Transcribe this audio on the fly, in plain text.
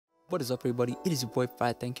What is up, everybody? It is your boy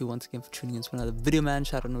Farai. Thank you once again for tuning in to another video, man.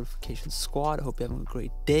 Shout out notifications squad. I hope you're having a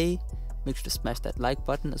great day. Make sure to smash that like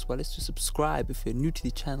button as well as to subscribe if you're new to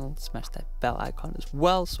the channel. Smash that bell icon as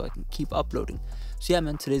well so I can keep uploading. So yeah,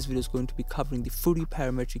 man, today's video is going to be covering the Fruity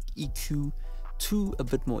Parametric EQ to a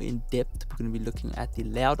bit more in depth. We're going to be looking at the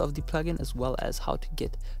layout of the plugin as well as how to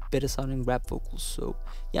get better sounding rap vocals. So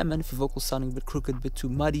yeah, man, if your vocals sounding a bit crooked, a bit too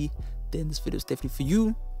muddy, then this video is definitely for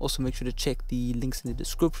you. Also make sure to check the links in the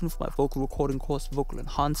description for my vocal recording course, vocal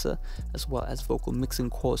enhancer, as well as vocal mixing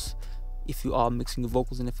course. If you are mixing your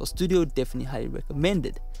vocals in FL Studio, definitely highly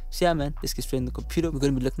recommended. So yeah, man, let's get straight in the computer. We're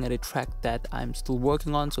going to be looking at a track that I'm still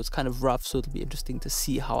working on, so it's kind of rough, so it'll be interesting to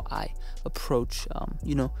see how I approach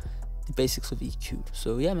the basics of EQ.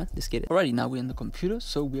 So yeah, man, let's get it. Alrighty, now we're in the computer,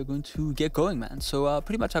 so we're going to get going, man. So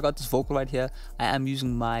pretty much I got this vocal right here. I am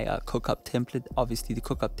using my cookup template. Obviously the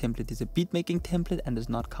cookup template is a beat making template and does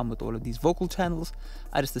not come with all of these vocal channels.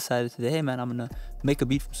 I just decided today, hey man, I'm gonna make a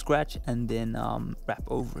beat from scratch and then rap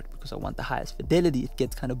over it because I want the highest fidelity. It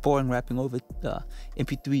gets kind of boring rapping over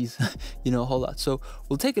MP3s a whole lot. So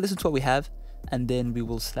we'll take a listen to what we have and then we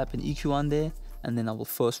will slap an EQ on there. And then I will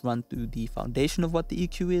first run through the foundation of what the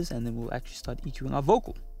EQ is, and then we'll actually start EQing our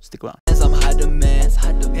vocal. Stick around. I'm high demand,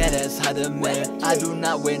 yeah, that's high demand. I do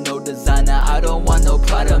not wear no designer, I don't want no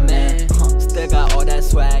Prada, man. Still got all that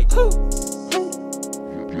swag.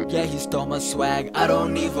 Yeah, he stole my swag, I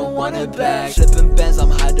don't even want it back. Flipping bands, I'm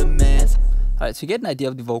high demand. Alright, so you get an idea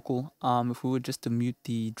of the vocal. If we were just to mute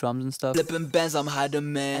the drums and stuff. Flipping bands, I'm high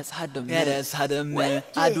demand. Yeah, that's high demand.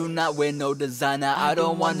 I do not wear no designer, I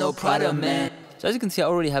don't want no Prada, man. So as you can see, I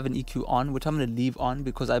already have an EQ on, which I'm going to leave on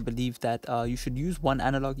because I believe that you should use one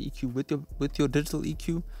analog EQ with your digital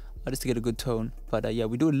EQ just to get a good tone. But yeah,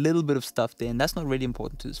 we do a little bit of stuff there, and that's not really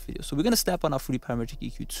important to this video. So we're going to snap on our Fruity Parametric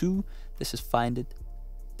EQ 2. Let's just find it.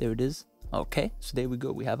 There it is. Okay, so there we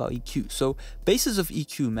go. We have our EQ. So basis of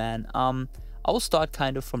EQ, man. I will start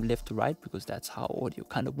kind of from left to right because that's how audio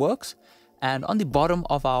kind of works. And on the bottom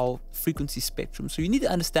of our frequency spectrum, so you need to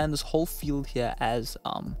understand this whole field here as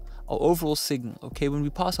our overall signal. Okay, when we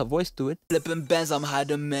pass our voice through it, flipping bands, I'm high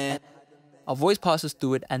demand. Our voice passes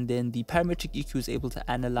through it, and then the parametric EQ is able to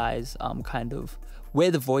analyze kind of where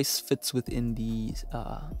the voice fits within the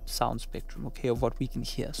sound spectrum, okay, of what we can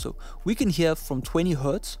hear. So we can hear from 20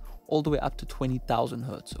 hertz all the way up to 20,000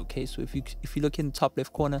 hertz. Okay, so if you look in the top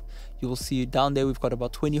left corner, you will see down there we've got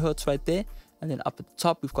about 20 hertz right there, and then up at the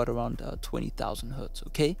top we've got around 20,000 hertz.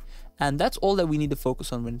 Okay, and that's all that we need to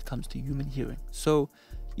focus on when it comes to human hearing. So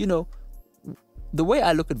the way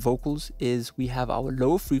I look at vocals is we have our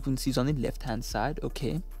lower frequencies on the left hand side,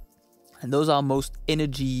 okay, and those are our most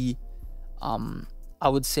energy I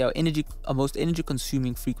would say our most energy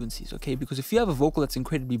consuming frequencies, okay, because if you have a vocal that's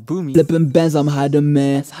incredibly boomy, flipping bands, I'm high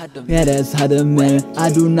demand. Yeah, that's high demand.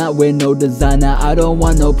 I do not wear no designer, I don't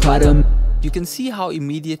want no Prada. You can see how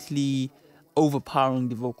immediately overpowering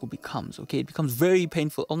the vocal becomes. Okay, it becomes very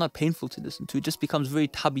painful, or not painful to listen to, it just becomes very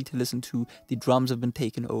tubby to listen to. The drums have been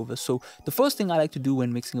taken over. So the first thing I like to do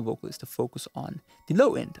when mixing a vocal is to focus on the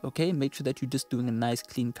low end. Okay, make sure that you're just doing a nice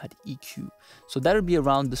clean cut EQ. So that would be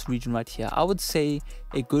around this region right here. I would say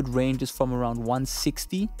a good range is from around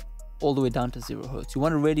 160 all the way down to 0 hertz. You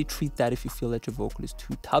want to really treat that if you feel that your vocal is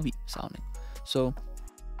too tubby sounding. So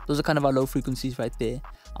those are kind of our low frequencies right there.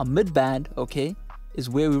 Our mid band, okay, is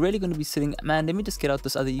where we're really going to be sitting. Man, let me just get out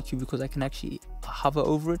this other EQ because I can actually hover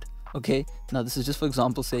over it. Okay, now this is just for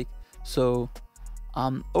example's sake. So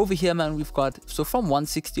over here, man, we've got, so from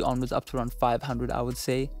 160 onwards up to around 500, I would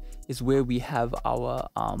say, is where we have our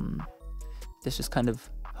let's just kind of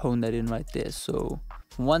hone that in right there. So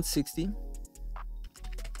from 160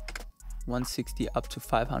 up to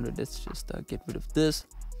 500, let's just get rid of this.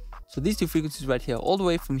 So these two frequencies right here, all the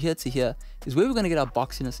way from here to here, is where we're going to get our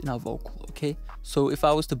boxiness in our vocal, okay? So if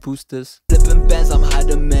I was to boost this, flipping bands, I'm high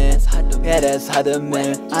demand. Yeah, that's high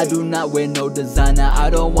demand. I do not wear no designer, I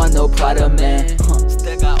don't want no Prada, man.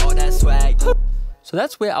 Still got all that swag. So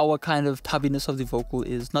that's where our kind of tubbiness of the vocal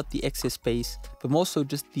is, not the excess bass, but more so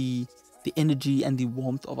just the energy and the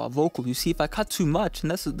warmth of our vocal. You see, if I cut too much,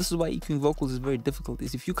 and this is why EQing vocals is very difficult,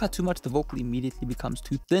 is if you cut too much, the vocal immediately becomes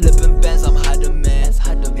too thin. Flipping bands, I'm high demand.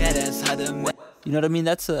 Yeah, that's high demand. You know what I mean?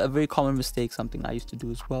 That's a very common mistake, something I used to do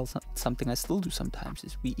as well, something I still do sometimes,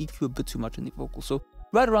 is we EQ a bit too much on the vocal. So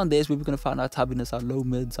right around there is where we're going to find our tubbiness, our low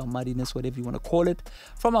mids, our muddiness, whatever you want to call it.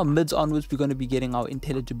 From our mids onwards, we're going to be getting our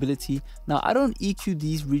intelligibility. Now, I don't EQ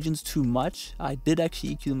these regions too much. I did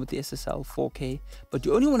actually EQ them with the SSL 4K, but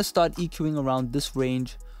you only want to start EQing around this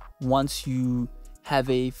range once you have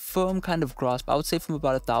a firm kind of grasp. I would say from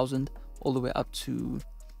about 1,000 all the way up to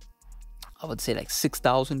I would say like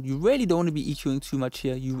 6,000. You really don't want to be EQing too much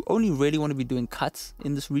here. You only really want to be doing cuts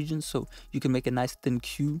in this region, so you can make a nice thin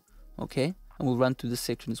Q, okay? And we'll run through this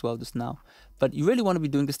section as well just now. But you really want to be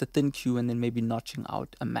doing just a thin Q and then maybe notching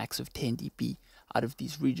out a max of 10 dB out of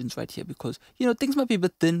these regions right here, because, you know, things might be a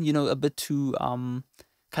bit thin, you know, a bit too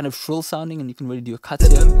kind of shrill sounding, and you can really do a cut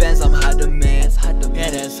here. I'm harder man, yeah,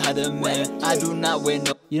 that's harder man. I do not wear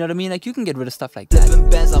no. You know what I mean? Like, you can get rid of stuff like that.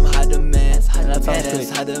 I'm harder man, That sounds yeah, great.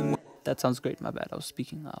 harder man. That sounds great. My bad. I was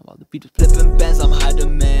speaking while the beat was playing. I'm harder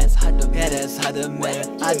man, yeah, that's harder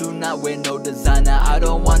man. I do not wear no designer. I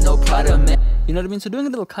don't want no Prada man. You know what I mean? So doing a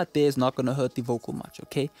little cut there is not going to hurt the vocal much,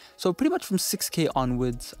 okay? So pretty much from 6K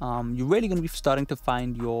onwards, you're really going to be starting to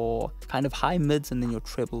find your kind of high mids and then your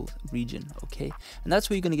treble region, okay? And that's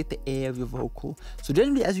where you're going to get the air of your vocal. So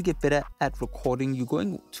generally, as you get better at recording, you're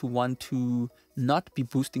going to want to not be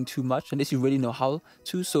boosting too much unless you really know how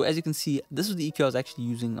to. So as you can see, this is the EQ I was actually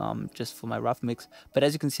using just for my rough mix, but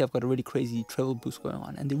as you can see, I've got a really crazy treble boost going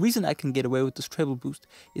on. And the reason I can get away with this treble boost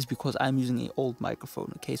is because I'm using an old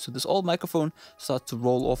microphone, okay? So this old microphone starts to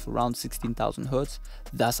roll off around 16,000 hertz,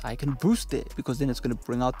 thus I can boost it because then it's going to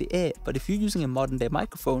bring out the air. But if you're using a modern day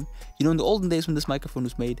microphone, you know, in the olden days when this microphone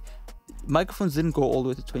was made, microphones didn't go all the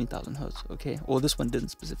way to 20,000 hertz, okay? Or this one didn't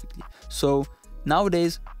specifically. So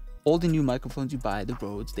nowadays, all the new microphones you buy, the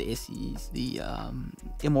Rhodes, the SEs, the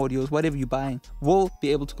M-Audios, whatever you're buying, will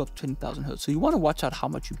be able to go up to 20,000 hertz. So you want to watch out how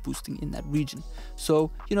much you're boosting in that region.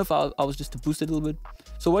 So, you know, if I was just to boost it a little bit,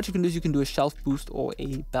 so what you can do is you can do a shelf boost or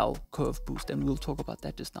a bell curve boost, and we'll talk about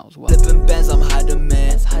that just now as well. I'm harder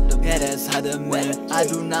man, yeah, that's harder man. I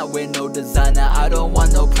do not wear no designer. I don't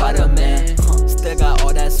want no Prada man. Still got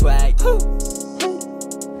all that swag.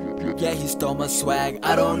 Yeah, he stole my swag.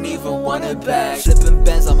 I don't even want it back. Flipping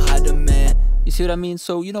bands, I'm harder man. You see what I mean?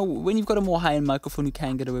 So, you know, when you've got a more high-end microphone, you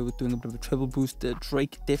can get away with doing a bit of a treble boost.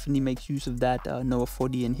 Drake definitely makes use of that. Noah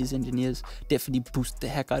 40 and his engineers definitely boost the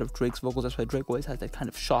heck out of Drake's vocals. That's why Drake always has that kind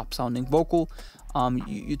of sharp-sounding vocal.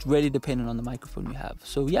 It's really dependent on the microphone you have.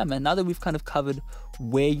 So, yeah, man, now that we've kind of covered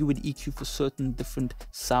where you would EQ for certain different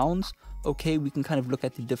sounds, okay, we can kind of look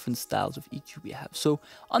at the different styles of EQ we have. So,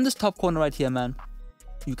 on this top corner right here, man,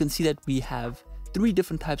 you can see that we have 3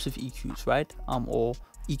 different types of EQs, right? Or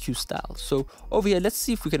EQ styles. So over here, let's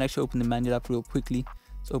see if we can actually open the manual up real quickly.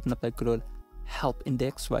 Let's open up that good old help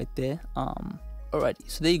index right there. Alrighty,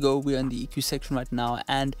 so there you go. We're in the EQ section right now,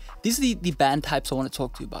 and these are the band types I want to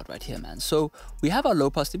talk to you about right here, man. So we have our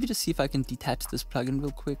low pass. Let me just see if I can detach this plugin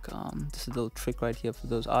real quick. This is a little trick right here for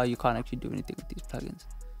those. You can't actually do anything with these plugins.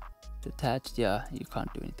 Detached, yeah, you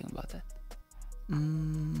can't do anything about that.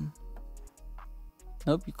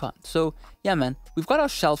 Nope, you can't. So yeah, man, we've got our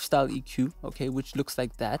shelf style EQ, okay, which looks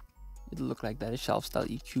like that. It'll look like that, a shelf style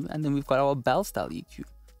EQ. And then we've got our bell style EQ,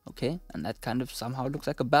 okay, and that kind of somehow looks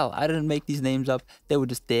like a bell. I didn't make these names up, they were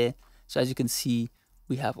just there. So as you can see,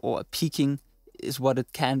 we have, or a peaking is what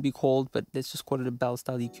it can be called, but let's just call it a bell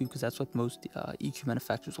style EQ because that's what most EQ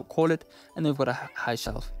manufacturers will call it. And then we've got a high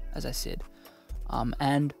shelf, as I said.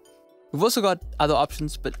 And we've also got other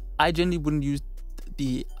options, but I generally wouldn't use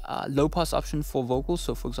the low pass option for vocals.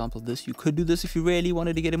 So for example, this, you could do this if you really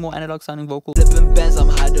wanted to get a more analog sounding vocal. Flipping bands, I'm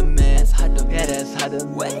harder man, yeah, that's harder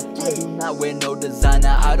man. I do not wear no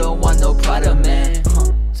designer. I don't want no Prada man.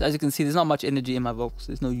 So as you can see, there's not much energy in my vocals.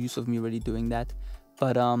 There's no use of me really doing that.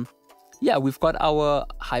 But yeah, we've got our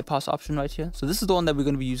high pass option right here. So this is the one that we're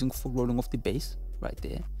going to be using for rolling off the bass right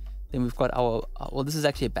there. Then we've got our, well, this is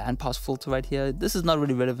actually a band pass filter right here. This is not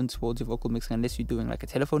really relevant towards your vocal mixing unless you're doing like a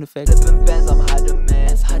telephone effect. Bands, I'm harder man, yeah,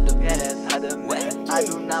 that's harder man. I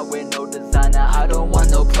do not wear no designer. I don't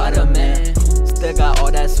want no Prada man. Still got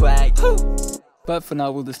all that swag. But for now,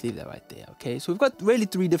 we'll just leave that right there, okay? So we've got really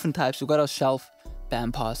 3 different types. We've got our shelf,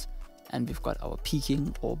 band pass, and we've got our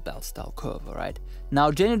peaking or bell style curve, all right? Now,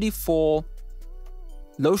 generally for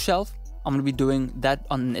low shelf, I'm going to be doing that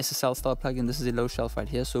on an SSL style plugin. This is a low shelf right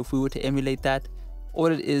here. So if we were to emulate that, all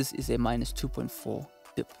it is a minus 2.4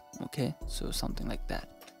 dip, okay? So something like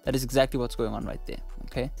that. That is exactly what's going on right there,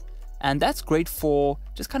 okay? And that's great for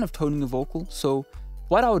just kind of toning the vocal. So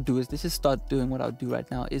what I would do is, let's just start doing what I would do right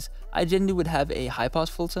now, is I generally would have a high pass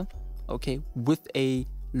filter, okay, with a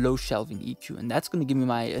low shelving EQ, and that's going to give me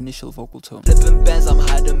my initial vocal tone. Flipping bands, I'm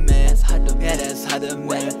harder man, yeah, that's harder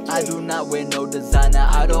man. I do not wear no designer.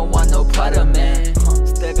 I don't want no Prada man.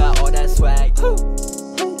 Still got all that swag.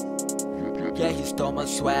 Yeah, he stole my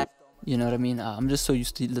swag. You know what I mean? I'm just so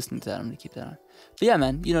used to listening to that. I'm going to keep that on. But yeah,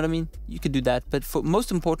 man, you know what I mean? You could do that. But for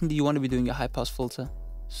most importantly, you want to be doing your high pass filter.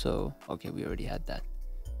 So, okay, we already had that.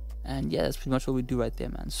 And yeah, that's pretty much what we do right there,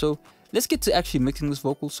 man. So let's get to actually mixing this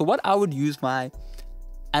vocal. So what I would use my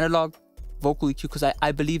analog vocal EQ, because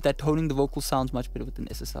I believe that toning the vocal sounds much better with an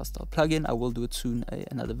SSL style plugin. I will do it soon,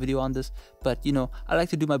 another video on this. But you know, I like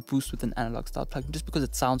to do my boost with an analog style plugin just because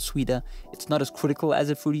it sounds sweeter. It's not as critical as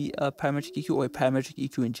a Fruity Parametric EQ or a Parametric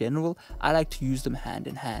EQ in general. I like to use them hand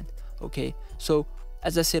in hand. Okay, so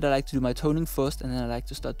as I said, I like to do my toning first, and then I like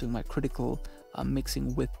to start doing my critical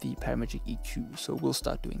mixing with the Parametric EQ. So we'll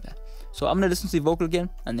start doing that. So I'm gonna listen to the vocal again,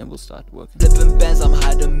 and then we'll start working. Flipping bands, I'm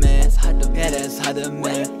high demand. Yeah, that's high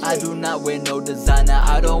demand. I do not wear no designer.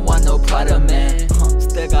 I don't want no Prada, man.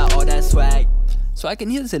 Still got all that swag. So I can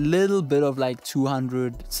hear there's a little bit of like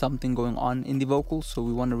 200 something going on in the vocals. So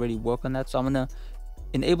we want to really work on that. So I'm gonna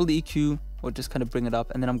enable the EQ, or just kind of bring it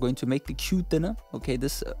up, and then I'm going to make the Q thinner. Okay,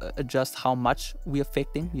 this adjusts how much we're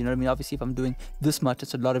affecting, you know what I mean? Obviously if I'm doing this much,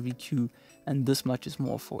 it's a lot of EQ, and this much is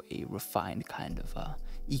more for a refined kind of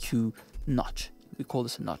EQ notch. We call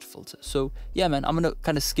this a notch filter. So yeah, man, I'm gonna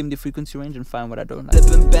kind of skim the frequency range and find what I don't like.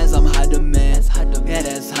 Flipping bands, I'm high demand. Yeah,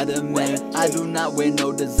 that's high demand. I do not wear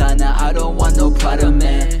no designer. I don't want no Prada,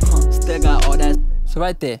 man. Still got all that. So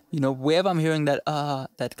right there, you know, wherever I'm hearing that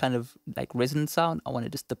that kind of like resonant sound, I want to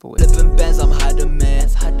just dip away. Flipping bands, I'm high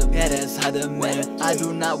demand. Yeah, that's high demand. I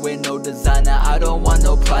do not wear no designer. I don't want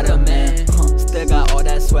no Prada, man. Still got all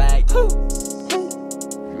that swag.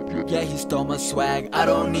 Yeah, he stole my swag. I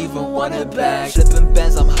don't even want it back. Flipping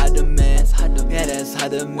bands, I'm high demand. Yeah, that's high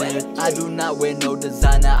demand. I do not wear no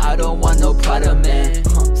designer. I don't want no Prada, man.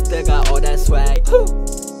 Still got all that swag.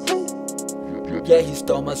 Yeah, he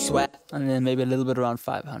stole my swag. And then maybe a little bit around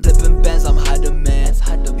 500. Flipping bands, I'm high demand.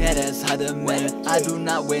 Yeah, that's high demand. I do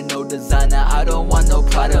not wear no designer. I don't want no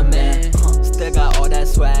Prada, man. Still got all that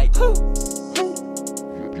swag.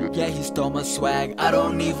 Yeah, he stole my swag. I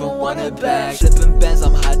don't even want it back. Flipping bands,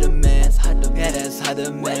 I'm high demand. Yeah, that's high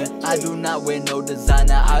demand. I do not wear no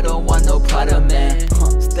designer. I don't want no Prada, man.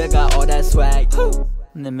 Still got all that swag.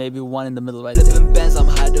 And then maybe one in the middle right Flipping there. bands, I'm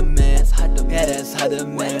high demand. Yeah, that's high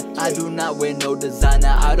demand. I do not wear no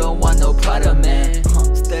designer. I don't want no Prada, man.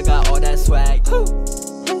 Still got all that swag.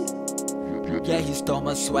 Yeah, he stole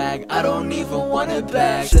my swag. I don't even want it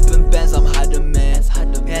back. Flipping bands, I'm high demand.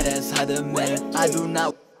 Yeah, that's high demand. I do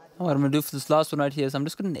not. What I'm gonna do for this last one right here is I'm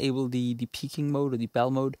just gonna enable the peaking mode or the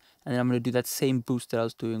bell mode, and then I'm gonna do that same boost that I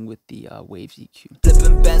was doing with the waves EQ.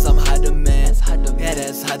 Flipping bands, I'm high demand. Yeah,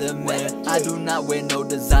 that's high demand. I do not wear no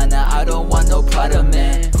designer. I don't want no Prada,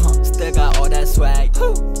 man. Still got all that swag.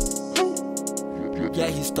 Yeah,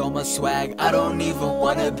 he stole my swag. I don't even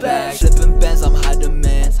want it back. Flipping bands, I'm high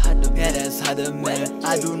demand. Yeah, that's high demand.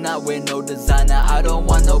 I do not wear no designer. I don't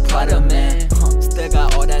want no Prada, man. Still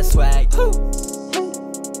got all that swag.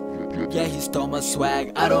 Yeah, he stole my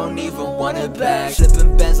swag. I don't even want it back.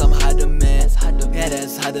 Flipping bands, I'm high demand. Yeah,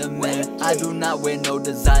 that's high demand. I do not wear no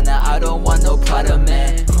designer. I don't want no Prada,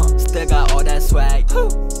 man. Still got all that swag.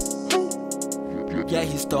 Yeah,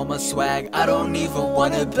 he stole my swag. I don't even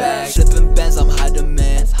want it back. Flipping bands, I'm high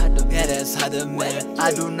demand. Yeah, that's high demand.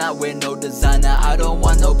 I do not wear no designer. I don't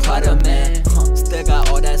want no Prada, man. Still got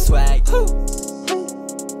all that swag.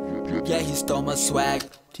 Yeah, he stole my swag.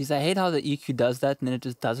 Jeez, I hate how the EQ does that and then it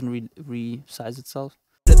just doesn't resize itself.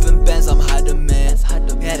 Flipping bands, I'm high demand.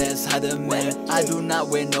 Yeah, that's high demand. I do not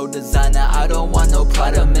wear no designer. I don't want no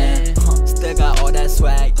Prada, man. Still got all that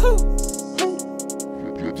swag.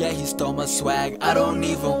 Yeah, he stole my swag. I don't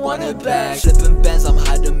even want it back. Flipping bands, I'm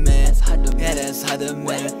high demand. Yeah, that's high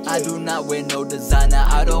demand. I do not wear no designer.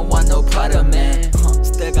 I don't want no Prada, man.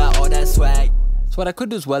 Still got all that swag. So what I could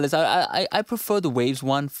do as well is I prefer the waves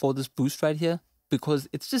one for this boost right here, because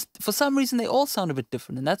it's just, for some reason, they all sound a bit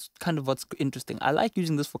different, and that's kind of what's interesting. I like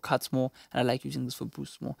using this for cuts more, and I like using this for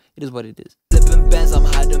boosts more. It is what it is. Flipping bands, I'm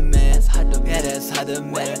high demand. Yeah, that's high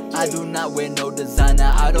demand. I do not wear no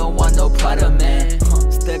designer. I don't want no Prada, man.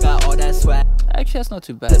 Still got all that swag. Actually, that's not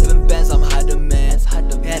too bad. Flipping bands, I'm high demand.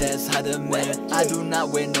 Yeah, that's high demand. I do not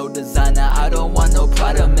wear no designer. I don't want no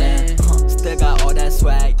Prada, man. Still got all that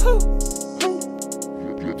swag.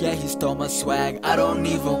 Yeah, he stole my swag. I don't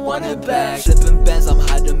even want it back. Flipping bands, I'm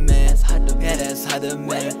high demand. Yeah, that's high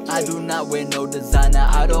demand. I do not wear no designer.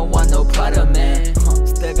 I don't want no Prada, man.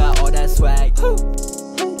 Still got all that swag.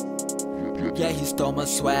 Yeah, he stole my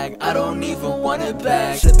swag. I don't even want it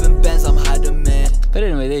back. Flipping bands, I'm high demand. But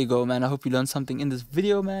anyway, there you go, man. I hope you learned something in this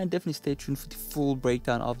video, man. Definitely stay tuned for the full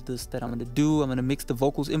breakdown of this that I'm going to do. I'm going to mix the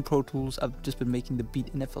vocals in Pro Tools. I've just been making the beat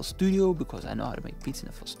in FL Studio because I know how to make beats in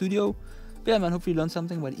FL Studio. But yeah, man, hopefully you learned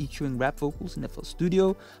something about EQing rap vocals in FL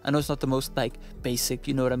Studio. I know it's not the most, like, basic,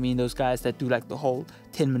 you know what I mean? Those guys that do, like, the whole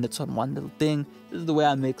 10 minutes on one little thing. This is the way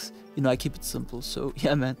I mix. You know, I keep it simple. So,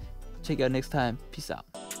 yeah, man, check you out next time. Peace out.